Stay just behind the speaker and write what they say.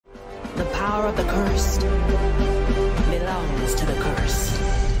power of the cursed belongs to the cursed.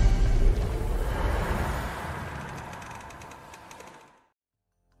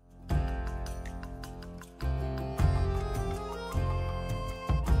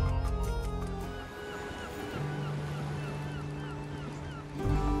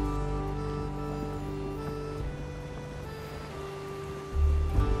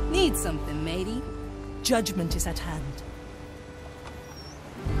 Need something, matey? Judgment is at hand.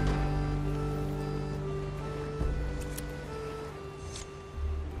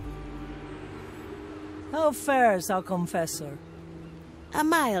 How fares our confessor? A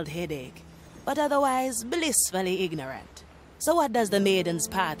mild headache, but otherwise blissfully ignorant. So what does the maiden's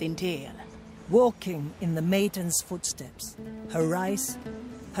path entail? Walking in the maiden's footsteps. Her rise,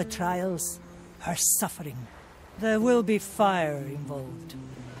 her trials, her suffering. There will be fire involved.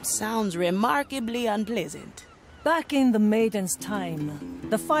 Sounds remarkably unpleasant. Back in the maiden's time,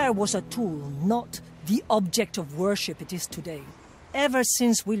 the fire was a tool, not the object of worship it is today. Ever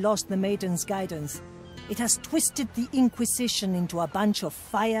since we lost the maiden's guidance, it has twisted the Inquisition into a bunch of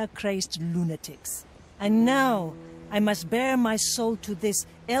fire-crazed lunatics. And now, I must bare my soul to this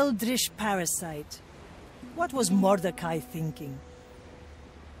eldritch parasite. What was Mordechai thinking?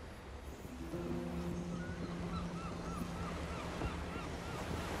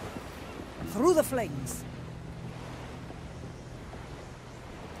 Through the flames.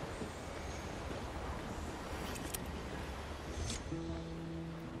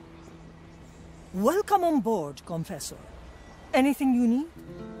 Welcome on board, Confessor. Anything you need?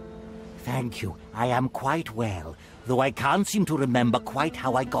 Thank you. I am quite well, though I can't seem to remember quite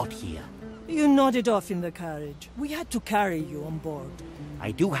how I got here. You nodded off in the carriage. We had to carry you on board.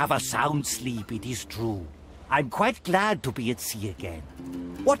 I do have a sound sleep, it is true. I'm quite glad to be at sea again.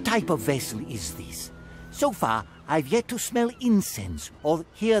 What type of vessel is this? So far, I've yet to smell incense or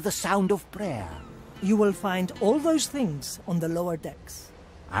hear the sound of prayer. You will find all those things on the lower decks.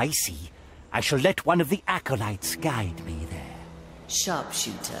 I see. I shall let one of the acolytes guide me there.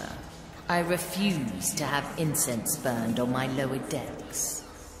 Sharpshooter, I refuse to have incense burned on my lower decks.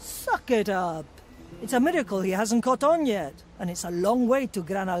 Suck it up. It's a miracle he hasn't caught on yet, and it's a long way to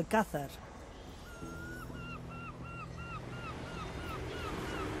Gran Alcázar.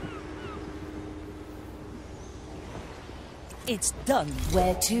 It's done.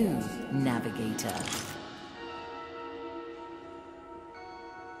 Where to, navigator?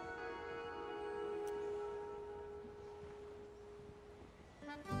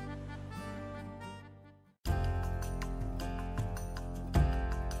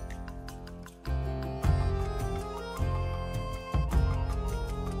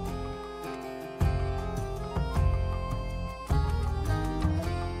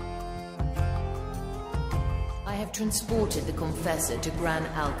 Transported the Confessor to Gran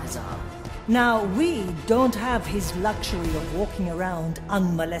Alcázar. Now, we don't have his luxury of walking around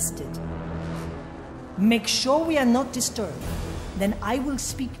unmolested. Make sure we are not disturbed. Then I will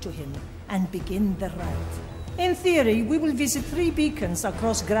speak to him and begin the rite. In theory, we will visit 3 beacons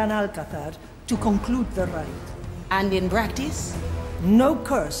across Gran Alcázar to conclude the rite. And in practice? No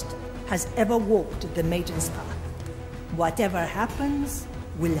cursed has ever walked the Maiden's path. Whatever happens,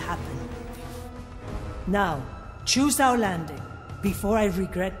 will happen. Now, choose our landing, before I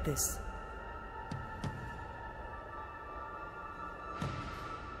regret this.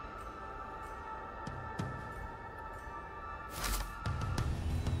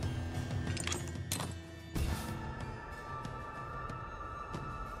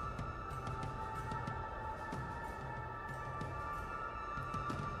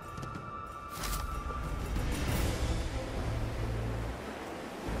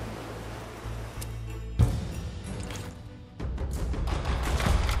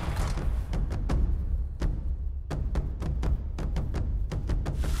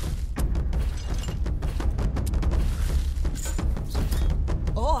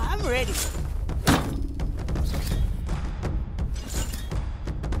 I'm ready.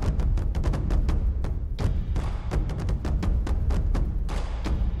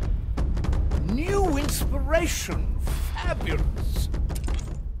 New inspiration. Fabulous.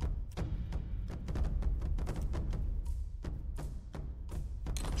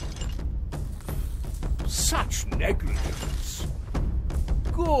 Such negligence.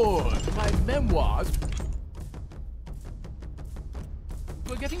 Good. My memoirs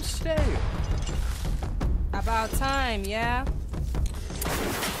were getting stale. About time, yeah?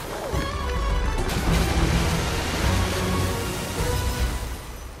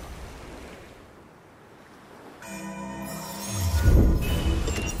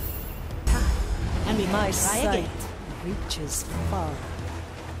 And we My might try again. sight reaches far.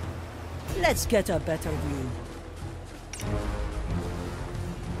 Let's get a better view.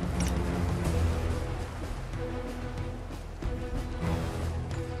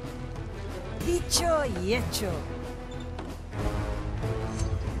 Dicho y hecho.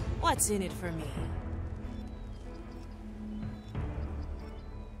 What's in it for me?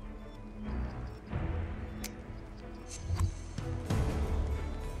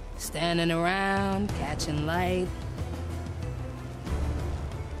 Standing around, catching light.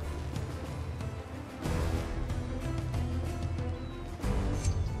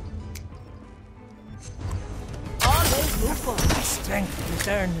 Always move forward. My strength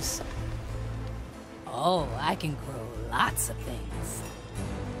returns. Oh, I can grow lots of things.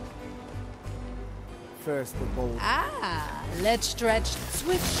 First the bold. Ah, let's stretch.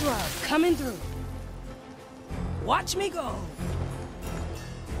 Swift shrug coming through. Watch me go.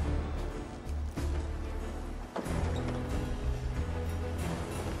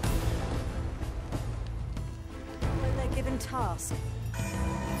 When they're given task.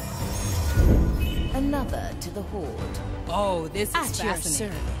 Another to the Horde. Oh, this is At your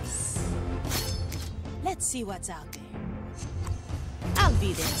fascinating. service. Let's see what's out there. I'll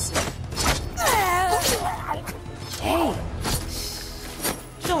be there soon. Hey,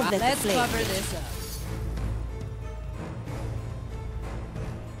 Don't let the let's flame. cover this up.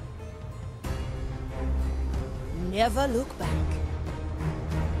 Never look back.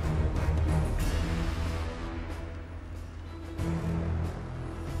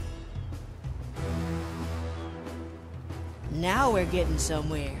 Now we're getting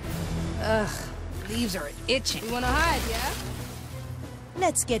somewhere. Ugh, leaves are itching. You wanna hide, yeah?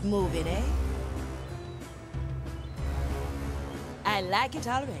 Let's get moving, eh? I like it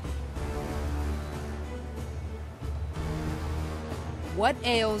already. What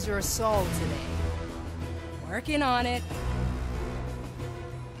ails your soul today? Working on it.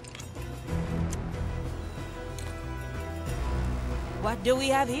 What do we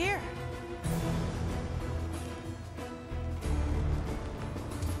have here?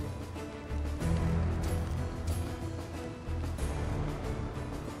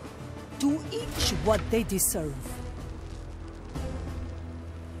 To each what they deserve.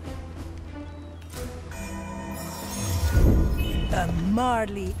 The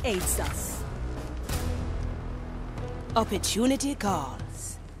Marley aids us. Opportunity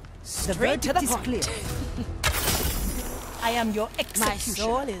calls. The Straight to the verdict is point. clear. I am your My executioner.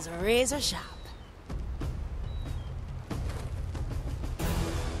 soul is razor sharp.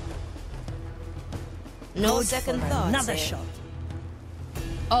 No Good second for thoughts. Another eh? shot.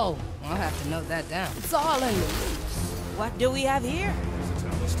 Oh, I'll have to note that down. It's all in the loose. What do we have here?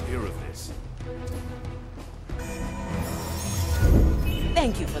 I must hear of this.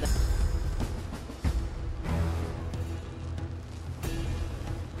 Thank you for the...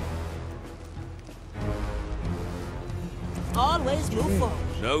 Always move forward.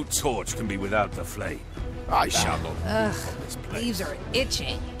 No torch can be without the flame. I shall not move Ugh, from this place. leaves are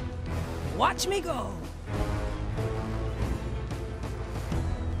itching. Watch me go.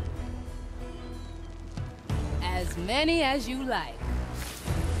 As many as you like.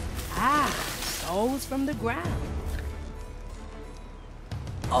 Ah, souls from the ground.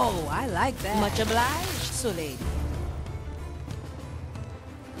 Oh, I like that. Much obliged, Soleil.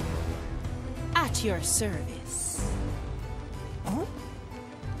 At your service.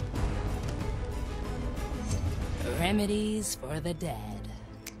 Remedies for the dead.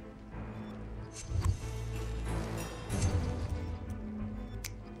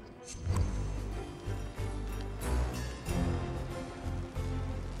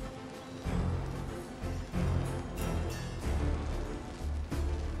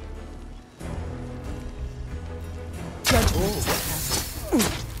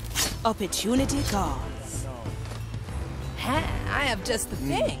 Opportunity calls. Ha, I have just the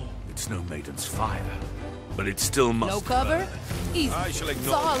thing. It's no maiden's fire, but it still must No cover? burn. Easy. I shall It's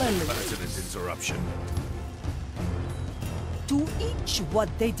ignore all the in the pertinent interruption. To each what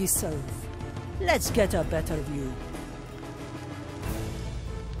they deserve. Let's get a better view.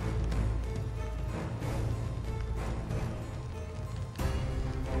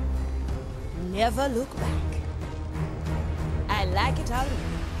 Never look back. I like it already.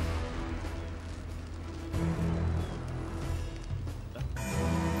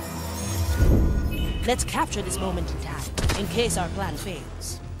 Let's capture this moment in time, in case our plan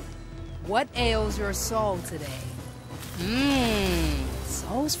fails. What ails your soul today?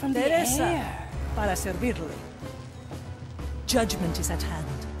 Souls from the Teresa, air. para servirle. Judgment is at hand.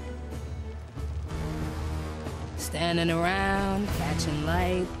 Standing around, catching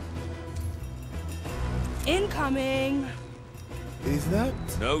light. Incoming! Is that?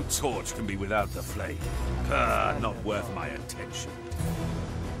 No torch can be without the flame. Not worth my attention.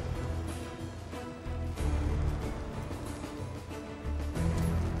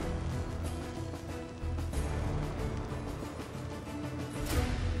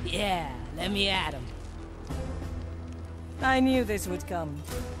 Yeah, let me at him. I knew this would come.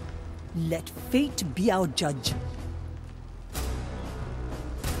 Let fate be our judge.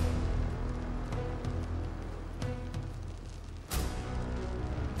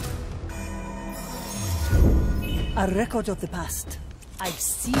 A record of the past. I've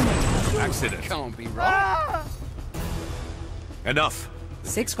seen it. Accident. Can't be right. Enough.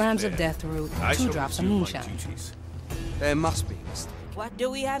 6 grams of death root, I 2 shall drops of resume my moonshine. duties. There must be a mistake. What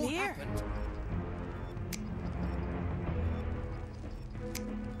do we have here?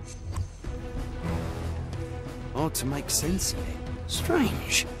 Hard to make sense of it.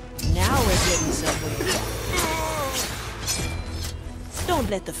 Strange. Now we're getting somewhere. Don't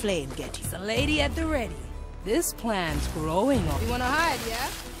let the flame get you. It's a lady at the ready. This plan's growing on. You wanna hide, yeah?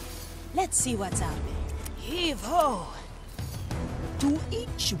 Let's see what's out there. Heave-ho! To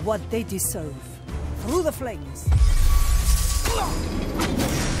each what they deserve. Through the flames.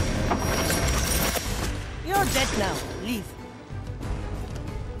 You're dead now. Leave.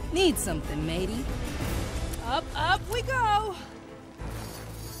 Need something, matey. Up we go!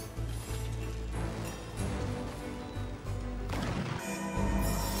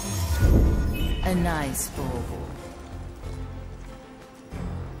 A nice bauble.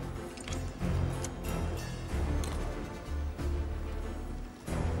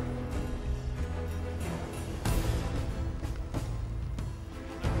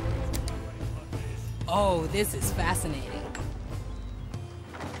 Oh, this is fascinating.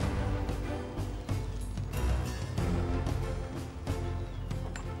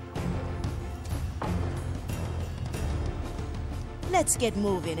 Let's get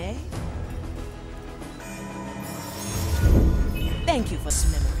moving, eh? Thank you for this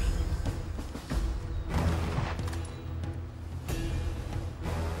memory.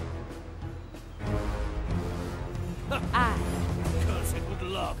 Because it would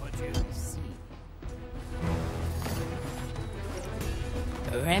laugh at you.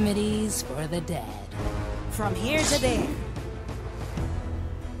 Remedies for the dead. From here to there.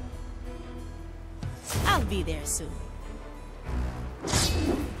 I'll be there soon.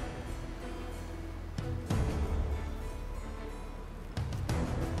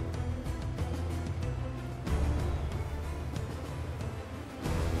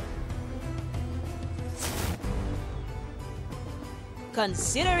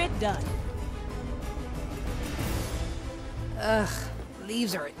 Consider it done. Ugh,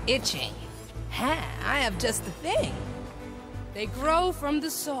 leaves are itching. Ha, I have just the thing. They grow from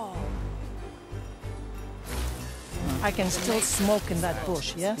the soul. I can still smoke in that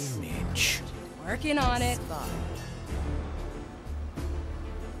bush, yes? Image. Working on it.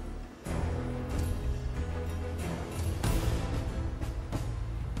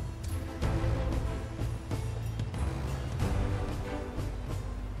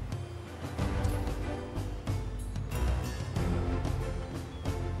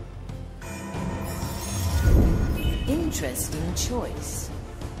 Interesting choice.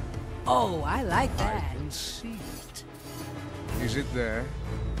 Oh, I like that. I can see it. Is it there?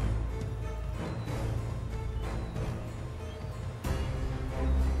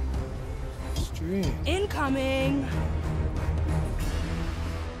 Strange. Incoming!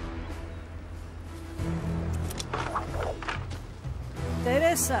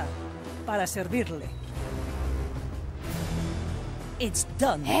 Teresa, para servirle. It's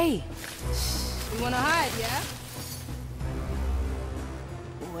done. Hey! You wanna hide, yeah?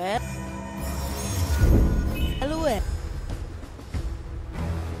 Well.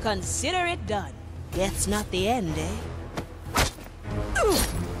 Consider it done. Death's not the end, eh?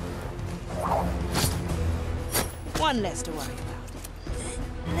 One less to worry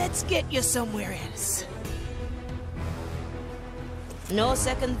about. Let's get you somewhere else. No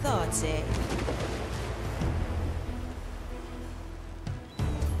second thoughts, eh?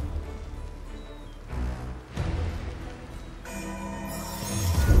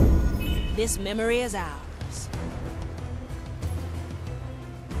 This memory is ours.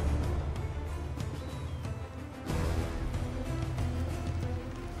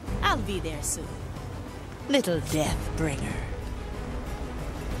 I'll be there soon. Little death bringer.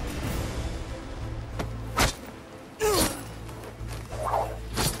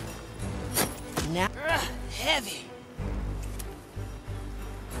 Now, heavy.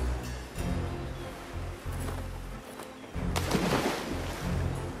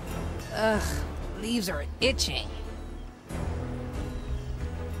 Ugh, leaves are itching.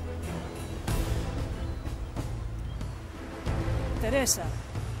 Teresa,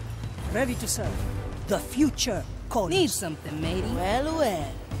 ready to serve. The future calls. Need something, matey. Well,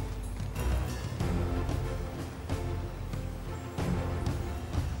 well.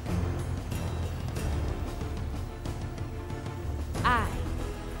 Aye.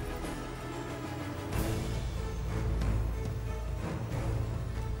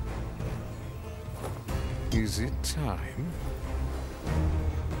 Is it time?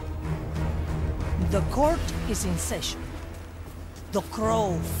 The court is in session. The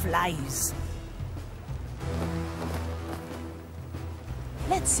crow flies.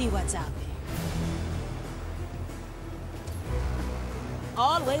 Let's see what's out there.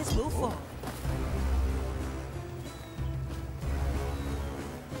 Always move forward.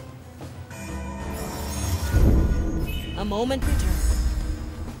 A moment return.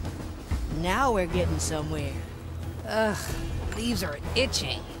 Now we're getting somewhere. Ugh, leaves are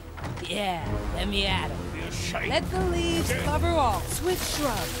itching. Yeah, let me at 'em. Let the leaves cover all. Swift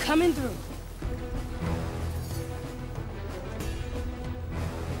shrub, coming through.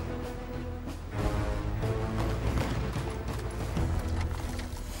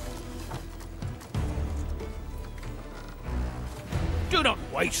 Do not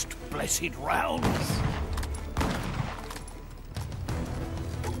waste blessed rounds.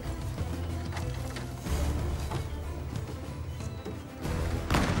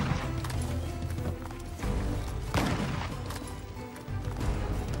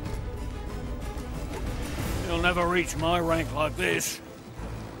 You'll never reach my rank like this.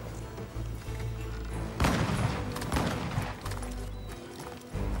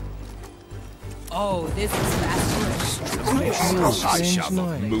 Oh, this is fast. I shall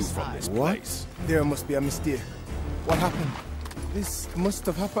not move from this place. There must be a mistake. What happened? This must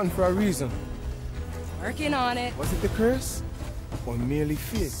have happened for a reason. Working on it. Was it the curse? Or merely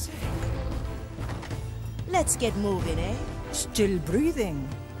fear? Let's get moving, eh? Still breathing.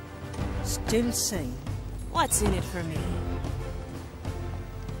 Still sane. What's in it for me?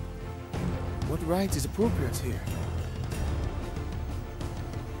 What right is appropriate here?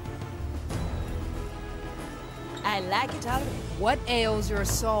 I like it already. What ails your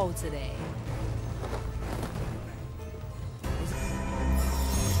soul today?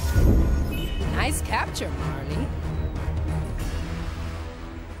 Nice capture, Marley.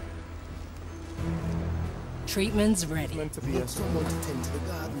 Treatment's ready. Meant to be a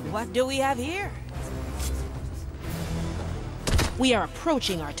What do we have here? We are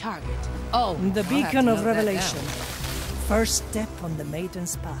approaching our target. Oh, The I'll have beacon to of note that revelation. down. First step on the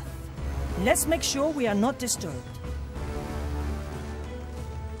Maiden's path. Let's make sure we are not disturbed.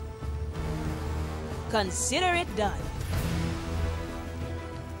 Consider it done.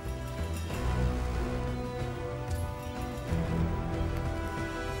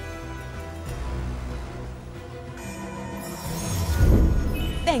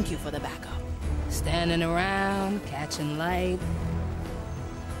 Thank you for the backup. Standing around, catching light.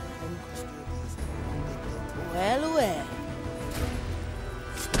 Well, well.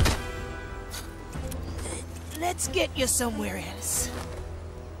 Let's get you somewhere else.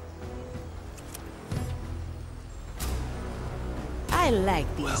 I like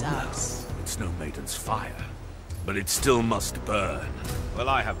these arcs. It's no maiden's fire, but it still must burn. Well,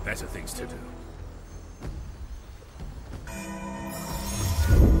 I have better things to do.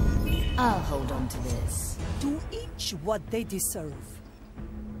 I'll hold on to this. To each what they deserve.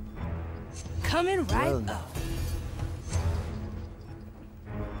 Coming right up.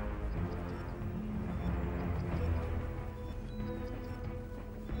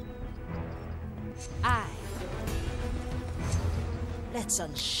 Aye. Let's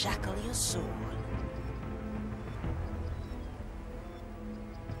unshackle your soul.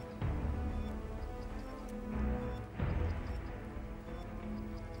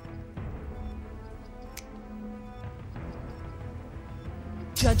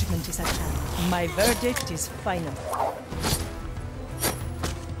 Judgment is at hand. My verdict is final.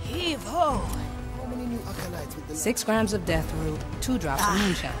 Heave ho! 6 grams of death root, 2 drops of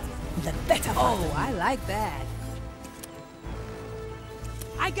moonshine. The better. Oh, I like that.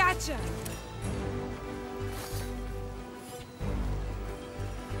 I gotcha.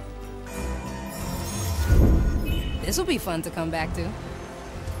 This'll be fun to come back to.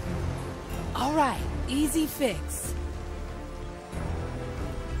 All right, easy fix.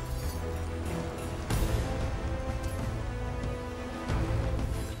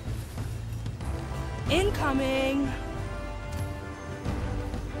 Incoming.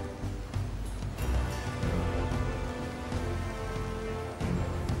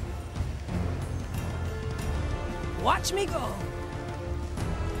 Watch me go.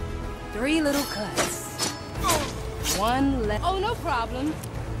 3 little cuts. One left. Oh, no problem.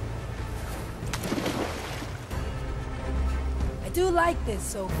 I do like this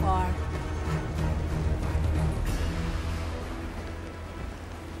so far.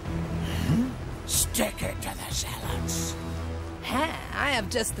 Stick it to the zealots. Ha! I have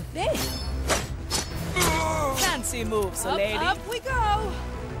just the thing. Fancy moves, lady. Up we go.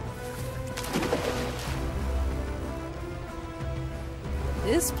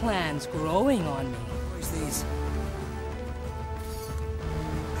 This plan's growing on me. Where's these?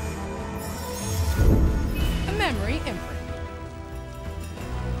 A memory imprint.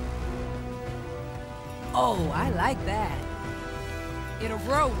 Oh, I like that. It'll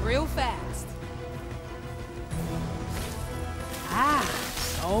grow real fast. Ah,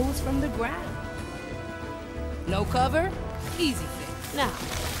 souls from the ground. No cover? Easy fix. Now,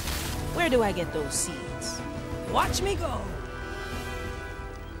 where do I get those seeds? Watch me go.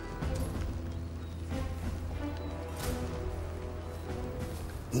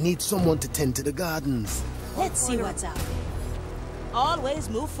 We need someone to tend to the gardens. Let's see what's out there. Always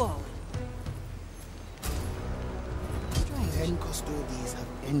move forward. 10 custodies have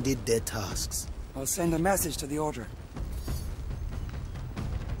ended their tasks. I'll send a message to the Order.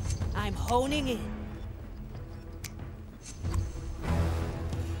 I'm honing in.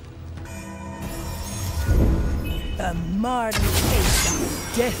 The Marley face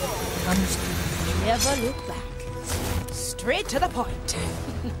of death comes to Never look back. Straight to the point.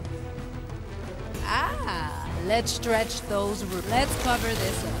 Ah, let's stretch those roots. Let's cover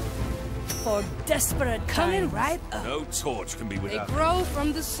this up. for desperate Coming times. right up. No torch can be They without. grow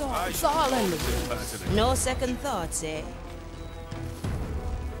from the soil. It's all in the roots. No second thoughts, eh?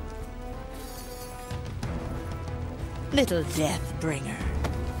 Little death bringer.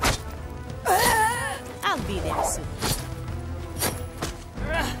 I'll be there soon.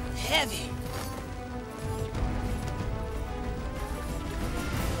 Heavy.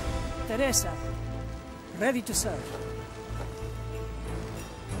 Teresa, ready to serve.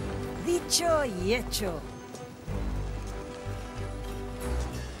 Dicho y hecho.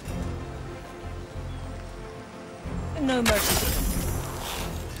 No mercy.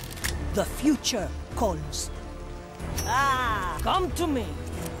 The future calls. Ah! Come to me.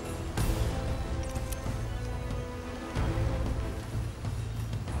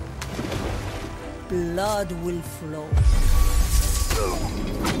 Blood will flow.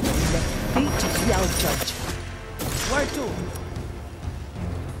 Let fate be our judge. Where to?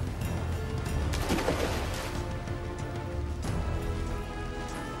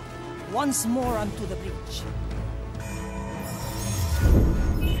 Once more onto the breach.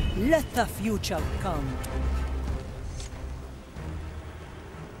 Let the future come.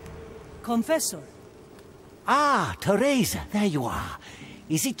 Confessor. Ah, Teresa, there you are.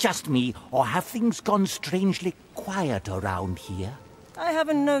 Is it just me, or have things gone strangely quiet around here? I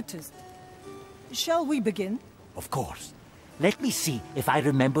haven't noticed. Shall we begin? Of course. Let me see if I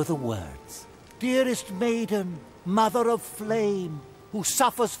remember the words. Dearest maiden, mother of flame, who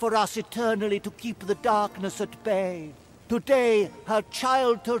suffers for us eternally to keep the darkness at bay. Today, her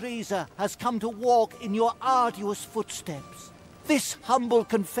child Teresa has come to walk in your arduous footsteps. This humble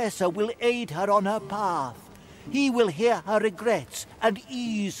confessor will aid her on her path. He will hear her regrets and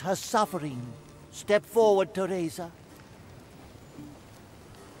ease her suffering. Step forward, Teresa.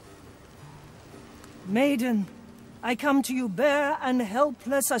 Maiden, I come to you bare and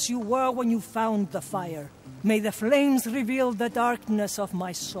helpless as you were when you found the fire. May the flames reveal the darkness of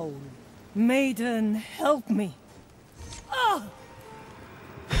my soul. Maiden, help me. Ah!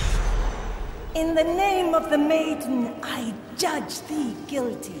 In the name of the maiden, I judge thee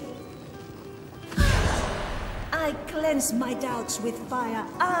guilty. I cleanse my doubts with fire.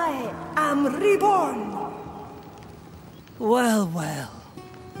 I am reborn. Well, well.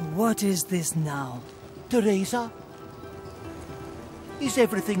 What is this now? Teresa? Is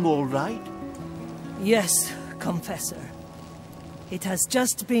everything all right? Yes, Confessor. It has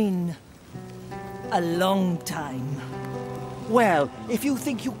just been a long time. Well, if you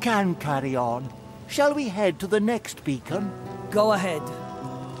think you can carry on, shall we head to the next beacon? Go ahead.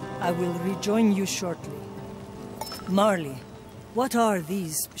 I will rejoin you shortly. Marley, what are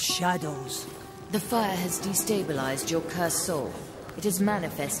these shadows? The fire has destabilized your cursed soul. It has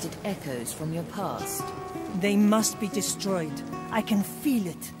manifested echoes from your past. They must be destroyed. I can feel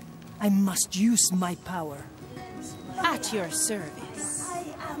it. I must use my power. At your service.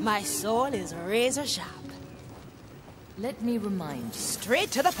 My soul is razor sharp. Let me remind you.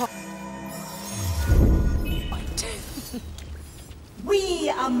 Straight to the point. We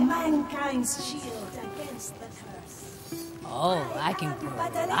are mankind's shield against the curse. Oh, I can grow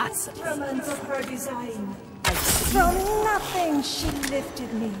But an lots of instrument of her design. life. From nothing she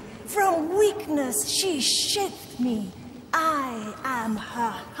lifted me. From weakness she shaped me. I am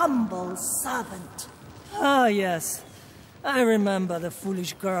her humble servant. Ah, yes. I remember the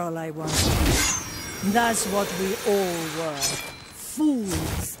foolish girl I was. That's what we all were.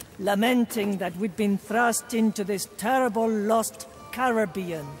 Fools, lamenting that we'd been thrust into this terrible lost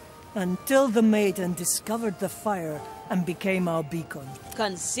Caribbean. Until the maiden discovered the fire and became our beacon.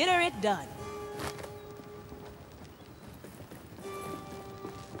 Consider it done.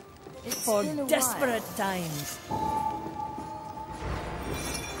 For desperate times. Well.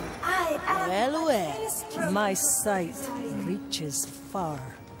 My sight reaches far.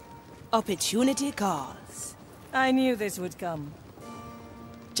 Opportunity calls. I knew this would come.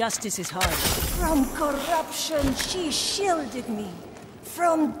 Justice is hard. From corruption, she shielded me.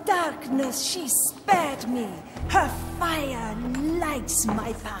 From darkness, she spared me. Her fire lights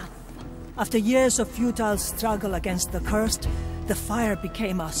my path. After years of futile struggle against the cursed, the fire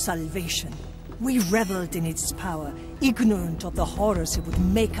became our salvation. We reveled in its power, ignorant of the horrors it would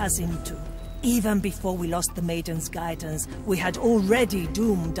make us into. Even before we lost the Maiden's guidance, we had already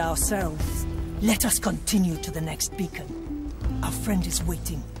doomed ourselves. Let us continue to the next beacon. Our friend is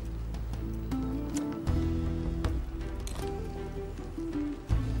waiting.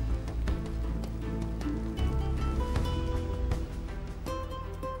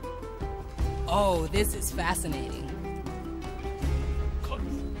 Oh, this is fascinating.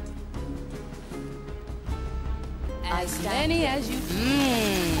 As many as you...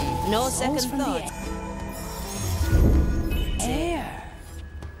 No second thought. Air.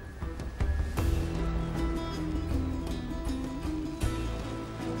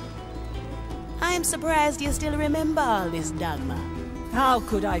 I'm surprised you still remember all this dogma. How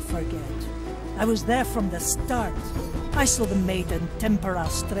could I forget? I was there from the start. I saw the Maiden temper our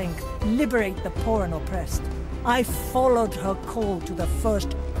strength, liberate the poor and oppressed. I followed her call to the first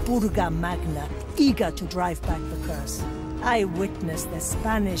Purga Magna, eager to drive back the curse. I witnessed the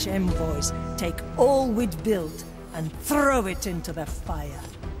Spanish envoys take all we'd built and throw it into the fire.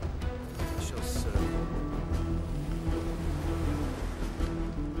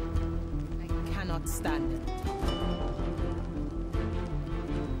 I cannot stand it.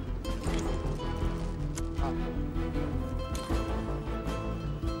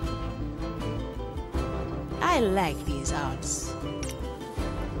 I like these odds.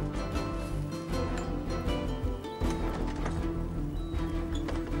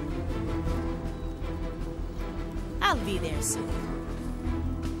 I'll be there soon.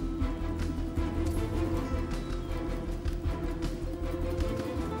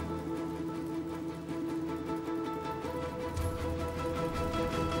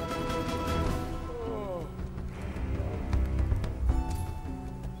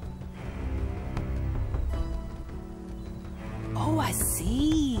 Oh, I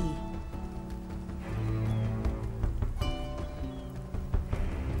see.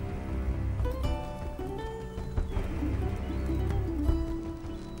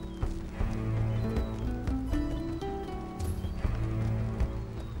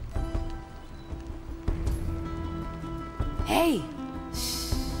 Hey,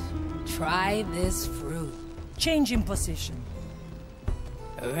 try this fruit. Change in position.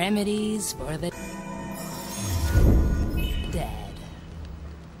 Remedies for the dead.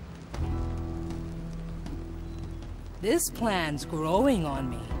 This plan's growing on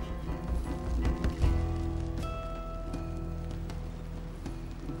me.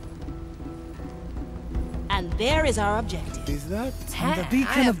 And there is our objective. Is that? And the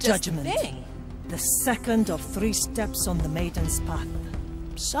beacon of judgment. The second of 3 steps on the Maiden's path.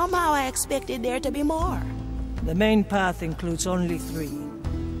 Somehow I expected there to be more. The main path includes only 3.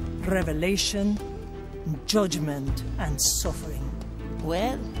 Revelation, judgment, and suffering.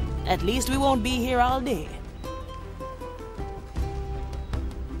 Well, at least we won't be here all day.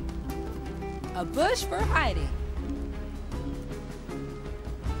 A bush for hiding.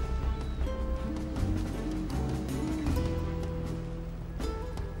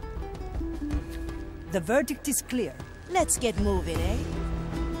 The verdict is clear. Let's get moving, eh?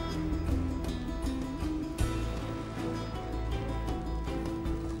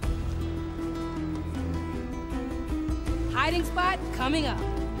 Hiding spot coming up.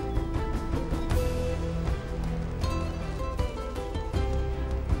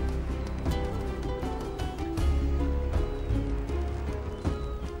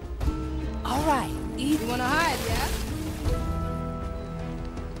 All right, you wanna hide, yeah?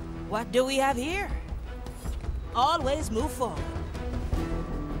 What do we have here? Always move forward.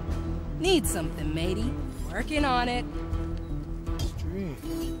 Need something, matey. Working on it. Strange.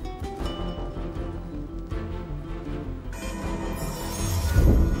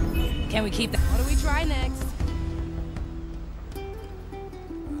 Can we keep that? What do we try next?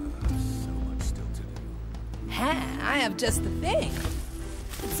 So much still to do. Ha! I have just the thing.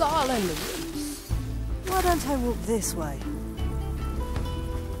 It's all in the roots. Why don't I walk this way?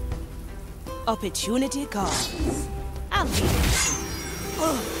 Opportunity calls. I'll be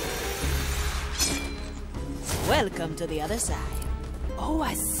there. Welcome to the other side. Oh,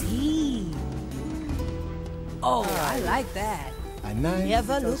 I see. Oh, I like that. A nice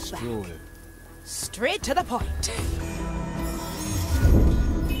Never little look back. stroll. Straight to the point.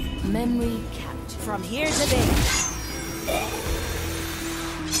 Memory captured. From here to there.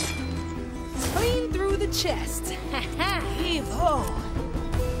 Clean through the chest. Heave-ho.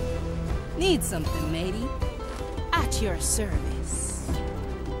 Need something, matey? At your service.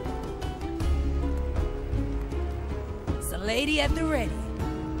 It's a lady at the ready.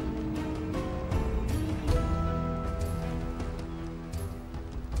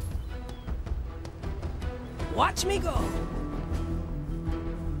 Watch me go.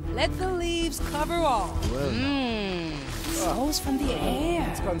 Let the leaves cover all. Well, Souls from the air.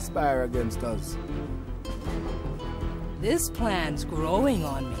 let's conspire against us. This plan's growing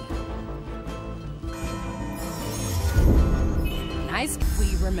on me. Nice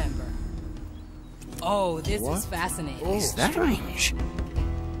we remember. Oh, this What? is fascinating. Oh, Is that strange?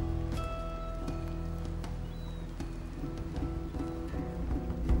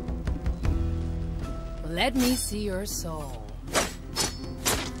 Let me see your soul.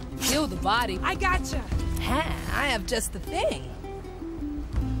 Kill the body. I gotcha. Ha! I have just the thing.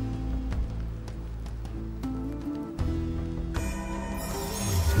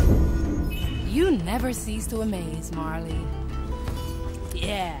 You never cease to amaze, Marley.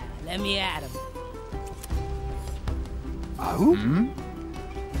 Yeah, let me at him. Oh?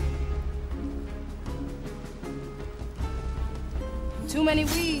 Too many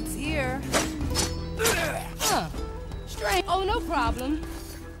weeds here. Strange. Oh, no problem.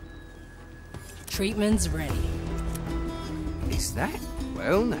 Treatment's ready. Is that?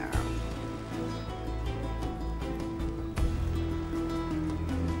 Well, now.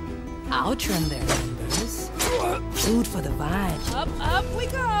 I'll trim their members. Food for the vine. Up we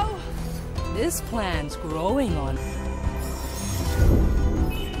go. This plan's growing on me.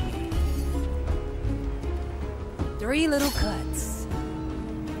 Three little cuts.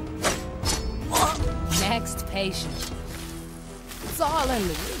 Next patient. It's all in the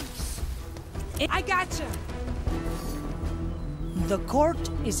roots. I gotcha. The court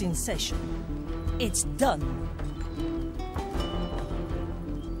is in session. It's done.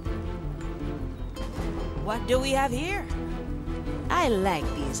 What do we have here? I like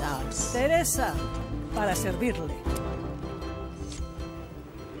these odds. Teresa, para servirle.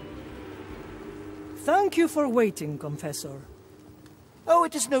 Thank you for waiting, Confessor. Oh,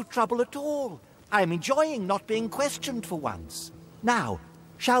 it is no trouble at all. I am enjoying not being questioned for once. Now,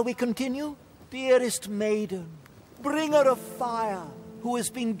 shall we continue? Dearest maiden, bringer of fire, who has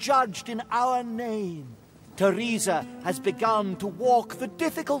been judged in our name, Teresa has begun to walk the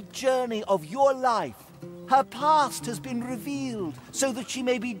difficult journey of your life. Her past has been revealed so that she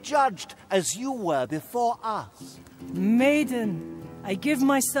may be judged as you were before us. Maiden, I give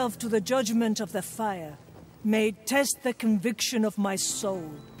myself to the judgment of the fire. May it test the conviction of my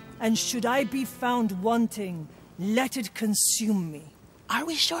soul. And should I be found wanting, let it consume me. Are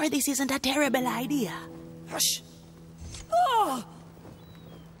we sure this isn't a terrible idea? Hush! Oh!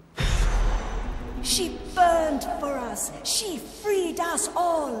 She burned for us. She freed us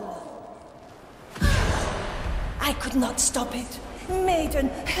all. I could not stop it. Maiden,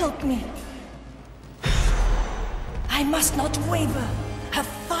 help me. I must not waver. Her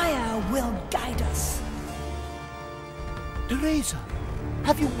fire will guide us. Teresa,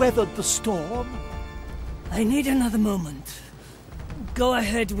 have you weathered the storm? I need another moment. Go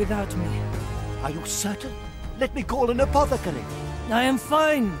ahead without me. Are you certain? Let me call an apothecary. I am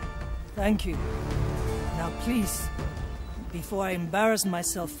fine. Thank you. Now please, before I embarrass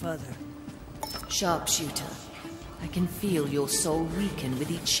myself further. Sharpshooter, I can feel your soul weaken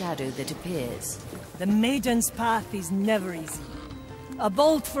with each shadow that appears. The Maiden's path is never easy. A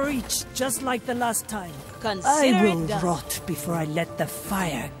bolt for each, just like the last time. Consider I it will done. rot before I let the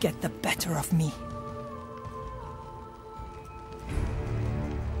fire get the better of me.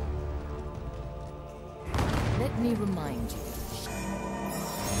 Let me remind you.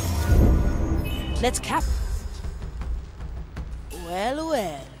 Let's cap. Well,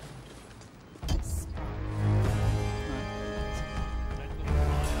 well.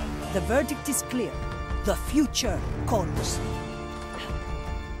 The verdict is clear. The future calls.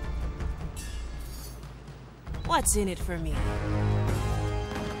 What's in it for me?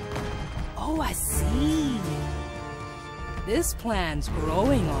 Oh, I see. This plan's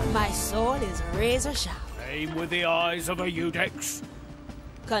growing on me. My sword is razor sharp. Aim with the eyes of a Udex.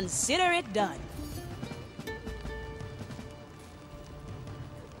 Consider it done.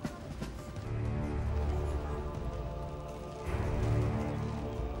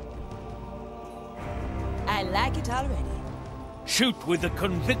 I like it already. Shoot with the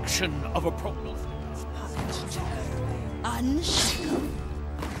conviction of a prognosis. Unshackled.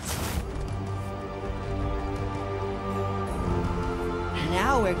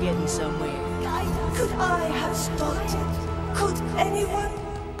 Now we're getting somewhere. Could I have stopped it? Could anyone?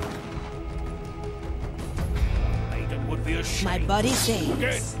 Maiden would be ashamed. My body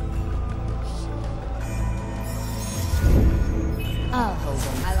says. I'll hold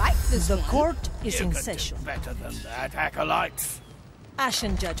on. I like this The one. court is You in can do session. better than that, acolytes.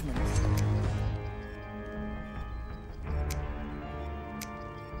 Ashen judgment.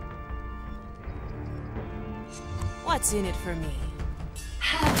 What's in it for me?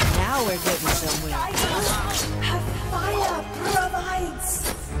 Now we're getting somewhere. Fire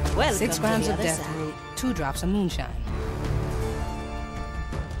provides. Welcome 6 to grams the of other death side. root, 2 drops of moonshine.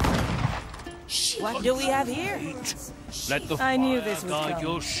 What do we have here? Let the I knew fire this was guide coming.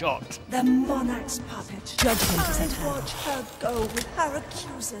 your shot. The monarch's puppet. Judgment is at hand. Watch her go with her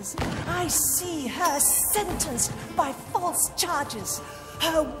accusers. I see her sentenced by false charges.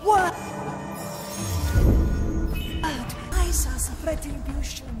 Her word advise us of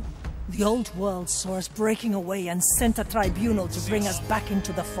retribution. The old world saw us breaking away and sent a tribunal to bring us back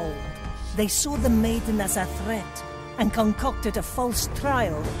into the fold. They saw the maiden as a threat and concocted a false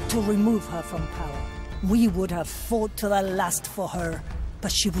trial to remove her from power. We would have fought to the last for her,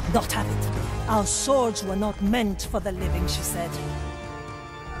 but she would not have it. Our swords were not meant for the living, she said.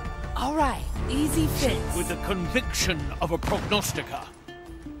 All right, easy fix. With the conviction of a prognostica.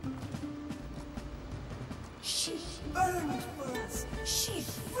 She burned for us. She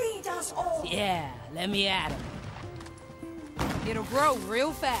freed us all. Yeah, let me at him. It'll grow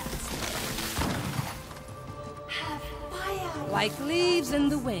real fast. Have fire. Like leaves in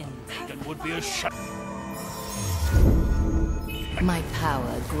the wind. Maiden would be ashamed. My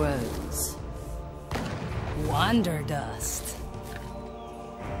power grows. Wander dust.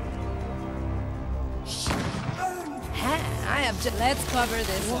 I have just... Let's cover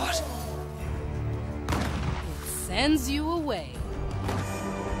this. What? It sends you away.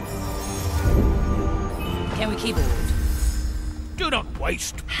 Can we keep it? Do not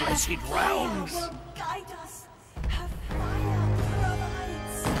waste blessed rounds. Will guide us. Her fire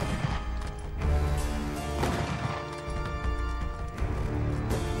provides.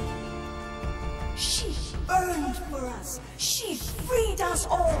 She burned for us. She freed us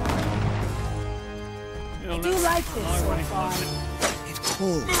all. I do like this so far. It's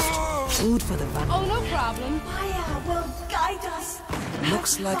cold. Food for the vine. Oh, no problem. Fire will guide us.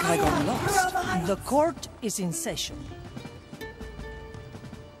 Looks like I got lost. Provides. The court is in session.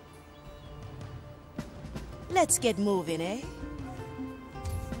 Let's get moving, eh?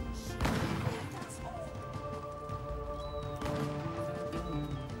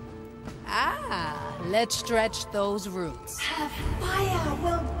 Ah, let's stretch those roots. Her fire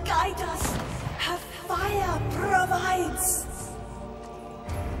will guide us. Her fire provides.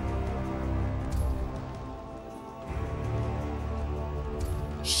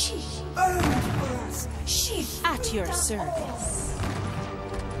 She burned for us. She At your freed us service.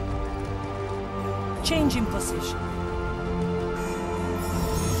 Changing position.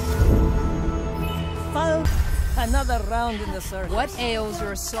 Foul. Another round in the circle. What ails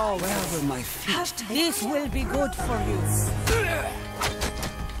your soul? Where will my feet take? This will be good for you.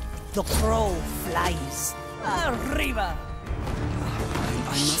 The crow flies. Arriba! I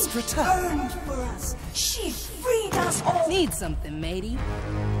must return. burned for us. She freed us all. Need something, matey.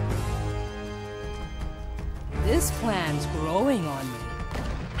 This plan's growing on me.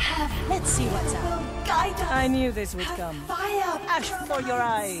 Let's see what's up. Will guide us. I knew this would come. Fire. Ash for your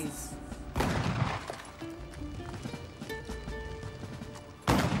eyes.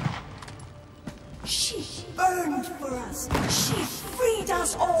 She burned for us. She freed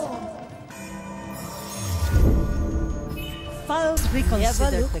us all. Files Never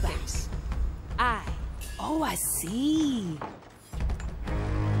reconsidered look the back. case. Oh, I see.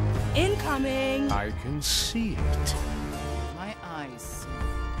 Incoming. I can see it. My eyes.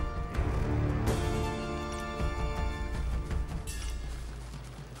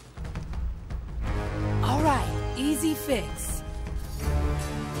 All right, easy fix.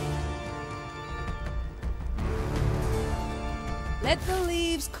 Let the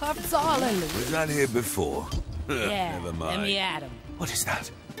leaves cover. It's all in the Was that here before? Yeah, Never let mind. me at him. What is that?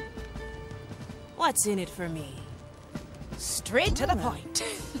 What's in it for me? Straight to the point.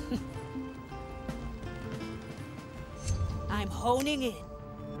 I'm honing in.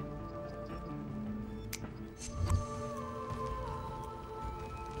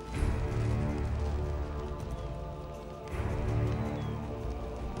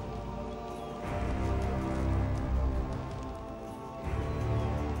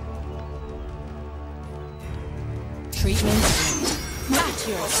 Treatment. Not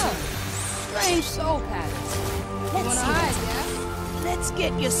yours. Strange soul patterns. You wanna hide, yeah? Let's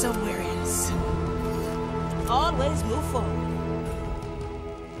get you somewhere else. Always move forward.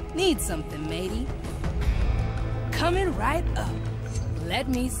 Need something, matey? Coming right up. Let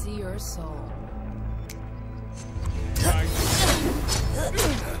me see your soul.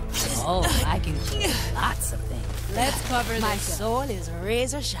 Oh, I can do lots of things. Let's cover this. My soul is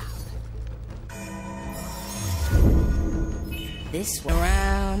razor sharp. This one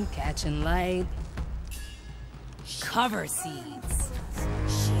around, catching light. Cover seeds.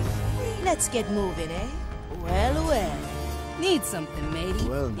 Let's get moving, eh? Well, well. Need something, matey?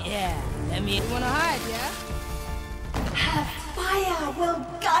 Well, now. Yeah, let me... You wanna hide, yeah? Her fire will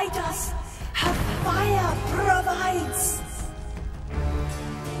guide us. Her fire provides.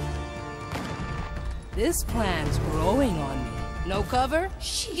 This plan's growing on me. No cover?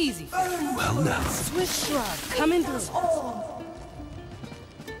 Easy. Well, now. Swift shrug, coming through.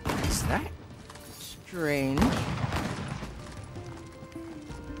 Is that strange?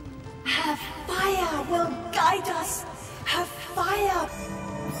 Her fire will guide us. Her fire.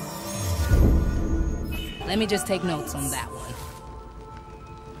 Let me just take notes on that one.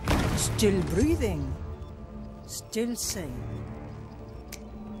 Still breathing. Still sane.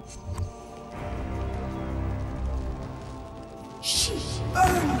 She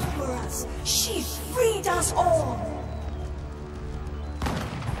earned for us. She freed us all.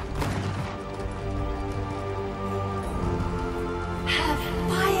 Her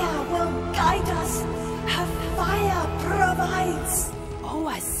fire will guide us. Her fire provides. Oh,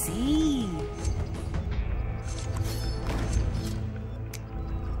 I see.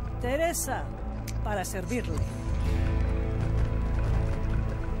 Teresa, para servirle.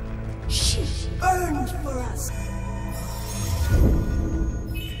 She earned for us.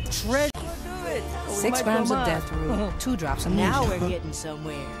 Treasure. Do it. 6 grams of death root, 2 drops of Now moonshine. we're getting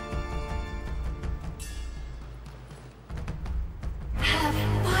somewhere. Her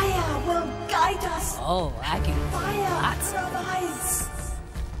fire will guide us. Oh, I can do Fire lots. provides.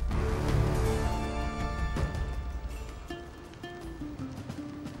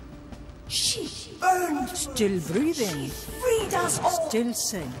 She earned for Still us. breathing. She freed us all. Still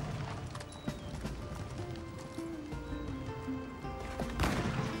sane.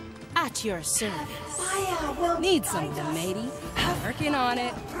 At your service. Fire will Need guide something, us. matey. Working on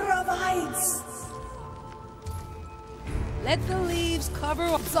it. Provides. Let the leaves cover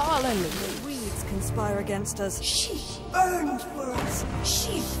us all in the Weeds conspire against us. She earned for us.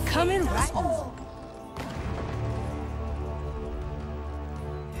 She Coming freed us right all.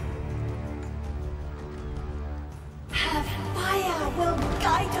 Her fire will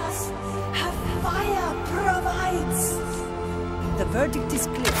guide us. Her fire provides. The verdict is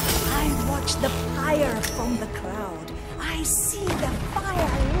clear. I watch the fire from the cloud. I see the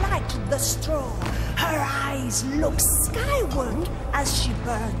fire light the straw. Her eyes look skyward as she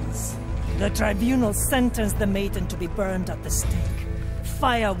burns. The tribunal sentenced the maiden to be burned at the stake.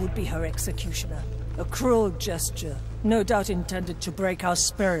 Fire would be her executioner. A cruel gesture, no doubt intended to break our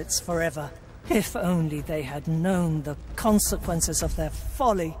spirits forever. If only they had known the consequences of their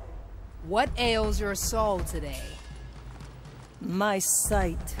folly. What ails your soul today? My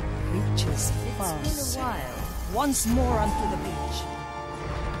sight reaches far. It's been a while. Once more onto the beach.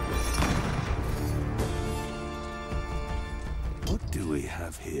 What do we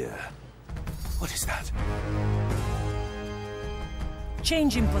have here? What is that?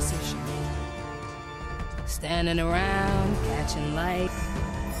 Change in position. Standing around, catching light.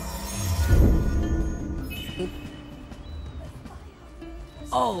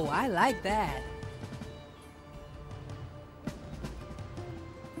 Oh, I like that.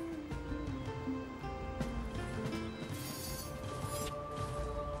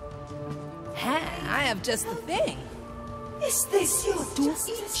 I have just the thing. Is this your To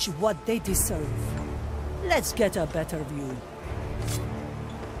justice? each what they deserve. Let's get a better view.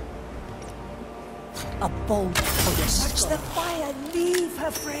 A bolt for the Watch the skull. fire leave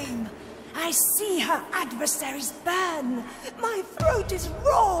her frame. I see her adversaries burn. My throat is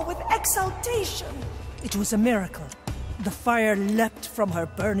raw with exultation. It was a miracle. The fire leapt from her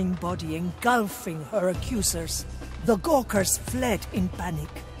burning body, engulfing her accusers. The Gawkers fled in panic.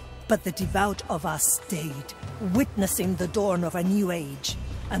 But the devout of us stayed, witnessing the dawn of a new age.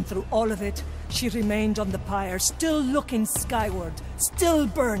 And through all of it, she remained on the pyre, still looking skyward, still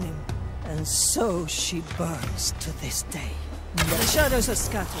burning. And so she burns to this day. The shadows are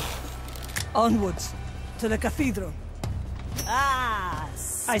scattered. Onwards, to the cathedral. Ah,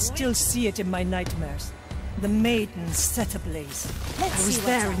 I still see it in my nightmares. The maiden set ablaze. I was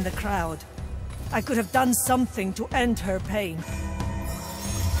there in the crowd. I could have done something to end her pain.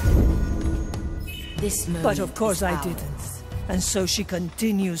 But of course I didn't. And so she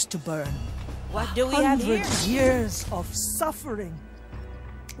continues to burn. What do we have here? 100 years of suffering.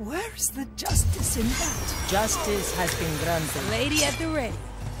 Where is the justice in that? Justice has been granted. Lady at the ready.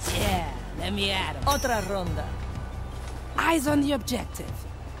 Yeah, let me at him. Otra ronda. Eyes on the objective.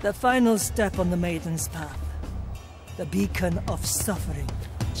 The final step on the maiden's path. The beacon of suffering.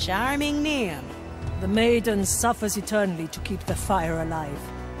 Charming name. The maiden suffers eternally to keep the fire alive.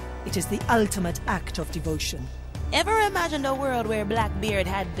 It is the ultimate act of devotion. Ever imagined a world where Blackbeard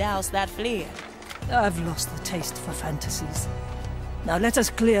had doused that flare? I've lost the taste for fantasies. Now let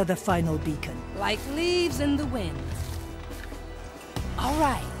us clear the final beacon. Like leaves in the wind. All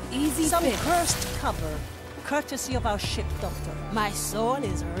right, easy Some fix. cursed cover, courtesy of our ship doctor. My soul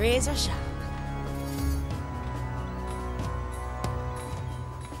is razor sharp.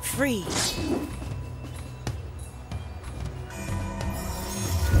 Free.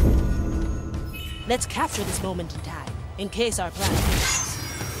 Let's capture this moment in time, in case our plan fails.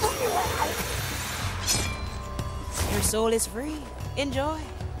 Your soul is free. Enjoy.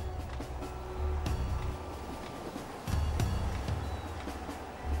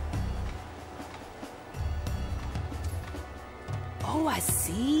 Oh, I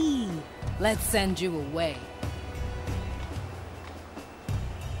see. Let's send you away.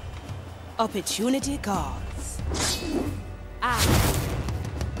 Opportunity calls.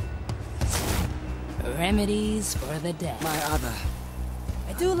 Remedies for the dead. My other.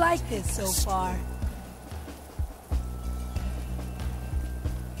 I do like this so far.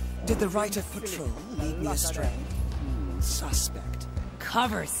 Did the rite of patrol lead me astray? Suspect.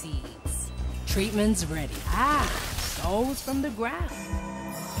 Cover seeds. Treatment's ready. Souls from the ground.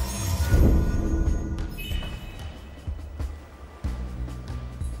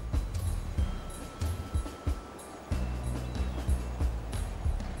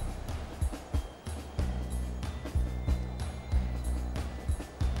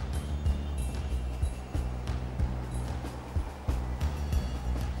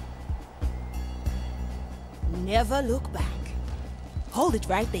 Never look back. Hold it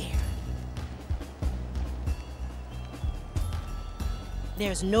right there.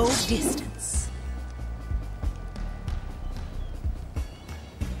 There's no distance.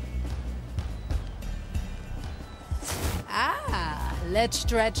 Let's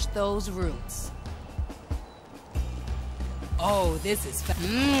stretch those roots. Oh, this is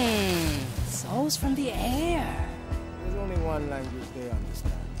souls from the air. There's only one language they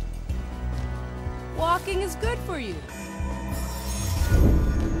understand. Walking is good for you.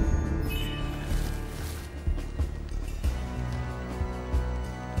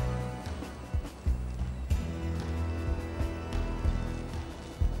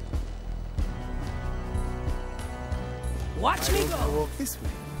 Watch me go. I walk this way.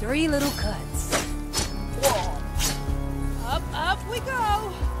 3 little cuts. Up we go.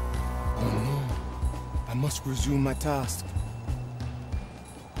 Oh no. I must resume my task.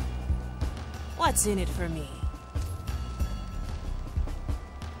 What's in it for me?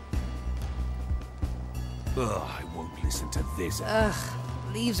 Ugh, I won't listen to this.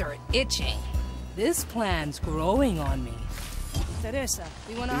 Leaves are itching. This plan's growing on me. Teresa,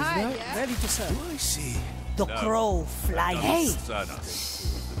 You wanna hide, yeah? ready to serve. I see. The crow flies. Hey! Say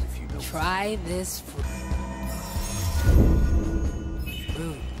nothing. If you know. Try this fruit.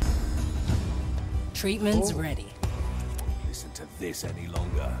 Treatment's ready. Listen to this any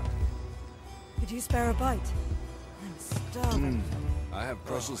longer. Could you spare a bite? I'm starving. I have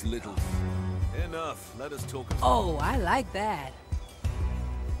precious little. Enough. Let us talk. Oh, I like that.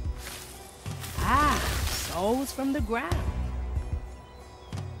 Souls from the ground.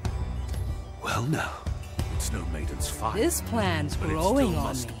 Well, now. It's no maiden's fight. This plan's but growing it still on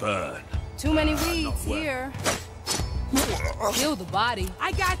must me. burn. Too many Not weeds well. here. Kill the body.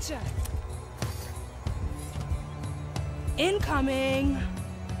 I gotcha. Incoming.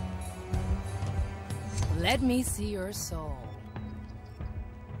 Let me see your soul.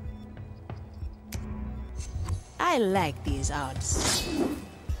 I like these odds.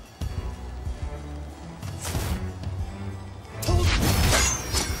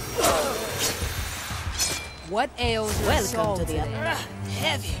 What ails your Welcome soul to the today?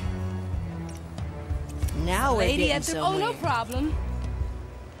 heavy. Now we're Lady getting at the... somewhere. Oh, no problem.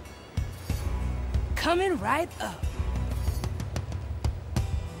 Coming right up.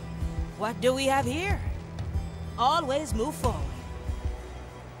 What do we have here? Always move forward.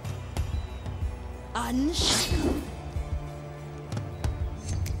 Unshackled.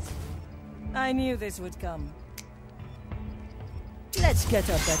 I knew this would come. Let's get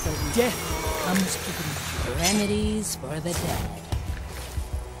a better death comes to the Remedies for the dead.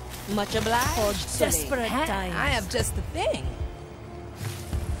 Much obliged. For desperate times. I have just the thing.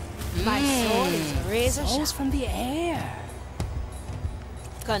 My soul is razor Souls sharp. from the air.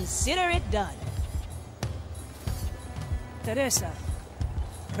 Consider it done. Teresa,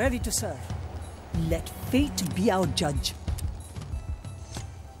 ready to serve. Let fate be our judge.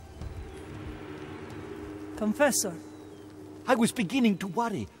 Confessor. I was beginning to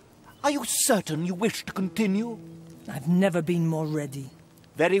worry. Are you certain you wish to continue? I've never been more ready.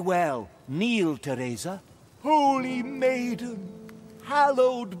 Very well. Kneel, Teresa. Holy maiden,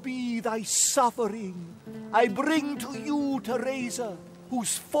 hallowed be thy suffering. I bring to you, Teresa,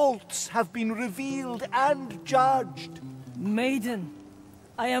 whose faults have been revealed and judged. Maiden,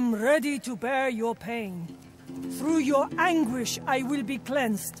 I am ready to bear your pain. Through your anguish, I will be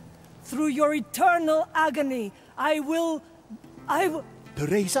cleansed. Through your eternal agony, I will...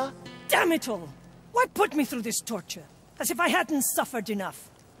 Teresa? Damn it all! Why put me through this torture? As if I hadn't suffered enough.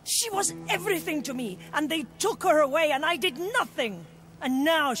 She was everything to me, and they took her away, and I did nothing. And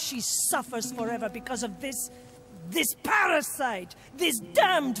now she suffers forever because of this parasite, this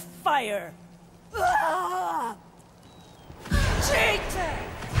damned fire. Ah! Traitor!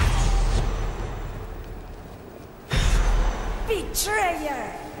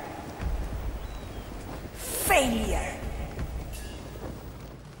 Betrayer! Failure!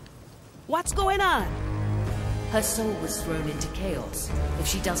 What's going on? Her soul was thrown into chaos. If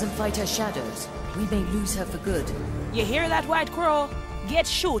she doesn't fight her shadows, we may lose her for good. You hear that, White Crow? Get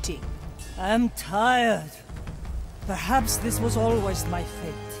shooting. I'm tired. Perhaps this was always my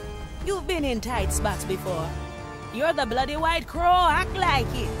fate. You've been in tight spots before. You're the bloody White Crow, act like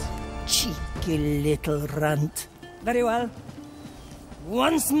it. Cheeky little runt. Very well.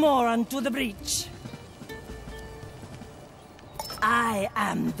 Once more unto the breach. I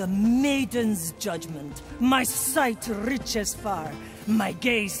am the maiden's judgment. My sight reaches far. My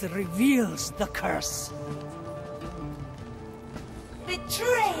gaze reveals the curse.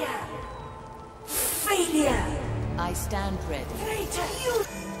 Betrayer! Failure! I stand ready. Traitor, you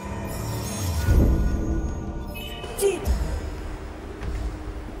did.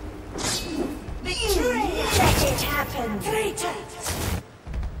 Betrayer! Let it happen! Traitor!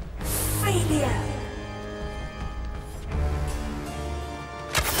 Failure!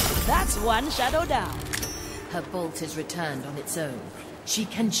 That's one shadow down. Her bolt has returned on its own. She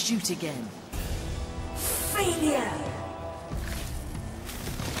can shoot again. Failure!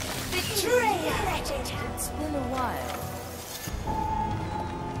 Betrayer! Let it happen! It's been a while.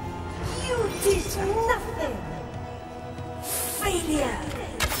 You did nothing! Failure!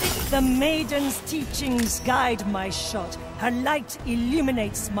 The maiden's teachings guide my shot. Her light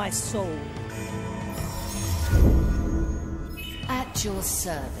illuminates my soul. At your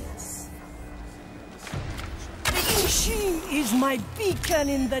service. She is my beacon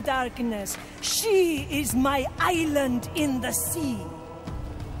in the darkness. She is my island in the sea.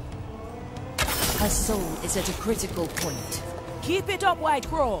 Her soul is at a critical point. Keep it up, White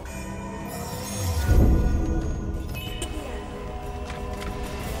Crow.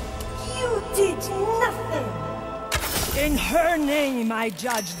 You did nothing. In her name I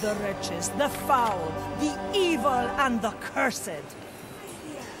judge the wretches, the foul, the evil, and the cursed.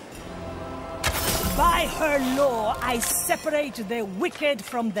 By her law, I separate the wicked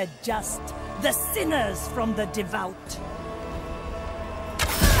from the just, the sinners from the devout.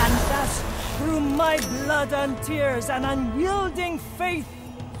 And thus, through my blood and tears and unyielding faith,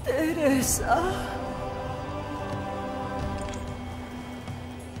 Teresa.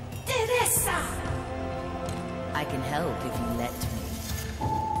 Teresa! I can help if you let me.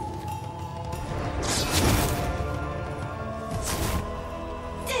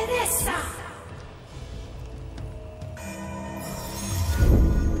 Teresa!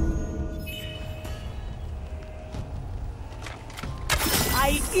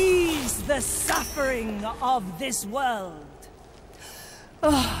 I ease the suffering of this world.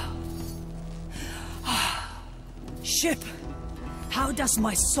 Ship, how does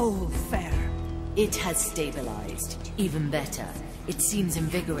my soul fare? It has stabilized. Even better. It seems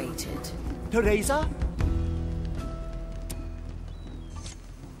invigorated. Teresa?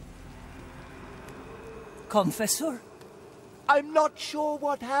 Confessor? I'm not sure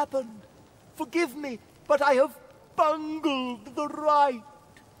what happened. Forgive me. but I have bungled the rite.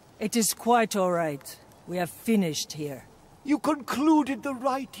 It is quite all right. We have finished here. You concluded the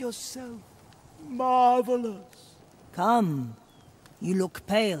rite yourself. Marvelous. Come. You look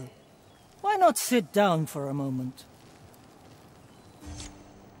pale. Why not sit down for a moment?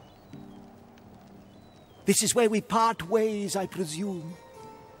 This is where we part ways, I presume.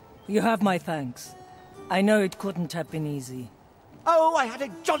 You have my thanks. I know it couldn't have been easy. Oh, I had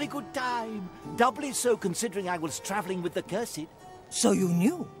a jolly good time. Doubly so considering I was traveling with the Cursed. So you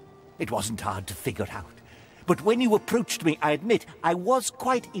knew? It wasn't hard to figure out. But when you approached me, I admit, I was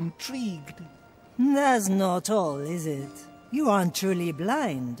quite intrigued. That's not all, is it? You aren't truly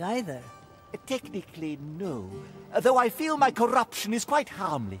blind, either. Technically, no. Though I feel my corruption is quite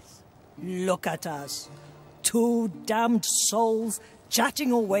harmless. Look at us. Two damned souls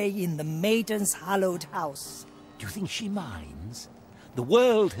chatting away in the Maiden's hallowed house. Do you think she minds? The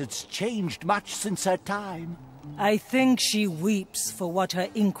world has changed much since her time. I think she weeps for what her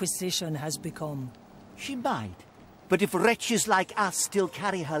Inquisition has become. She might. But if wretches like us still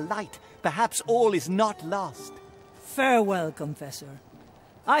carry her light, perhaps all is not lost. Farewell, Confessor.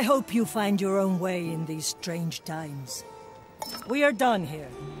 I hope you find your own way in these strange times. We are done here.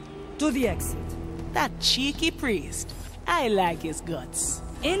 To the exit. That cheeky priest. I like his guts.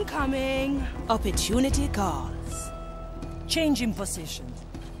 Incoming! Opportunity calls. Change in position.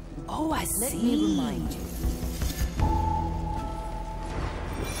 Oh, I see. Let me remind you.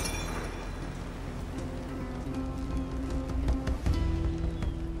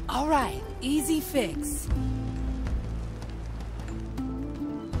 All right, easy fix.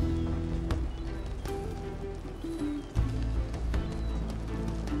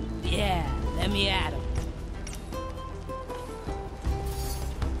 Yeah, let me at him.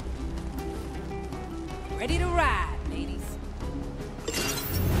 Ready to ride, ladies.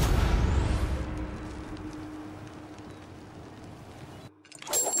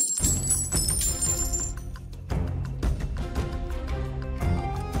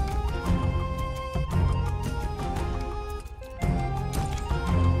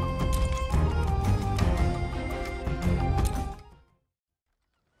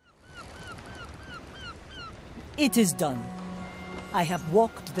 It is done. I have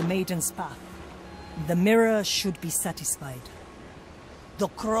walked the Maiden's path. The mirror should be satisfied. The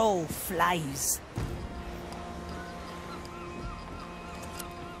crow flies.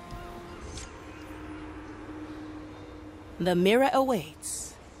 The mirror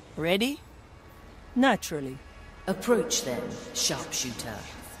awaits. Ready? Naturally. Approach then, sharpshooter.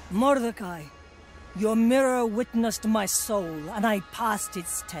 Mordechai, your mirror witnessed my soul, and I passed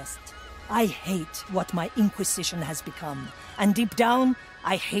its test. I hate what my Inquisition has become, and deep down,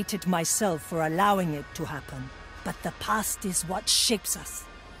 I hated myself for allowing it to happen. But the past is what shapes us.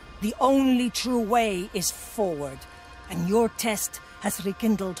 The only true way is forward, and your test has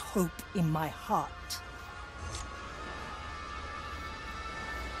rekindled hope in my heart.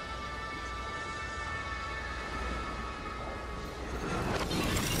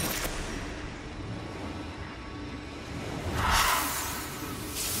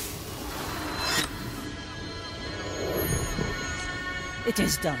 It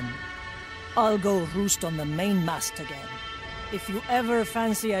is done. I'll go roost on the main mast again. If you ever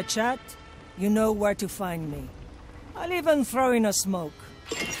fancy a chat, you know where to find me. I'll even throw in a smoke.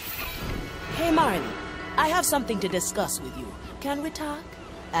 Hey, Marley. I have something to discuss with you. Can we talk?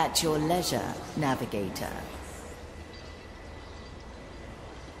 At your leisure, Navigator.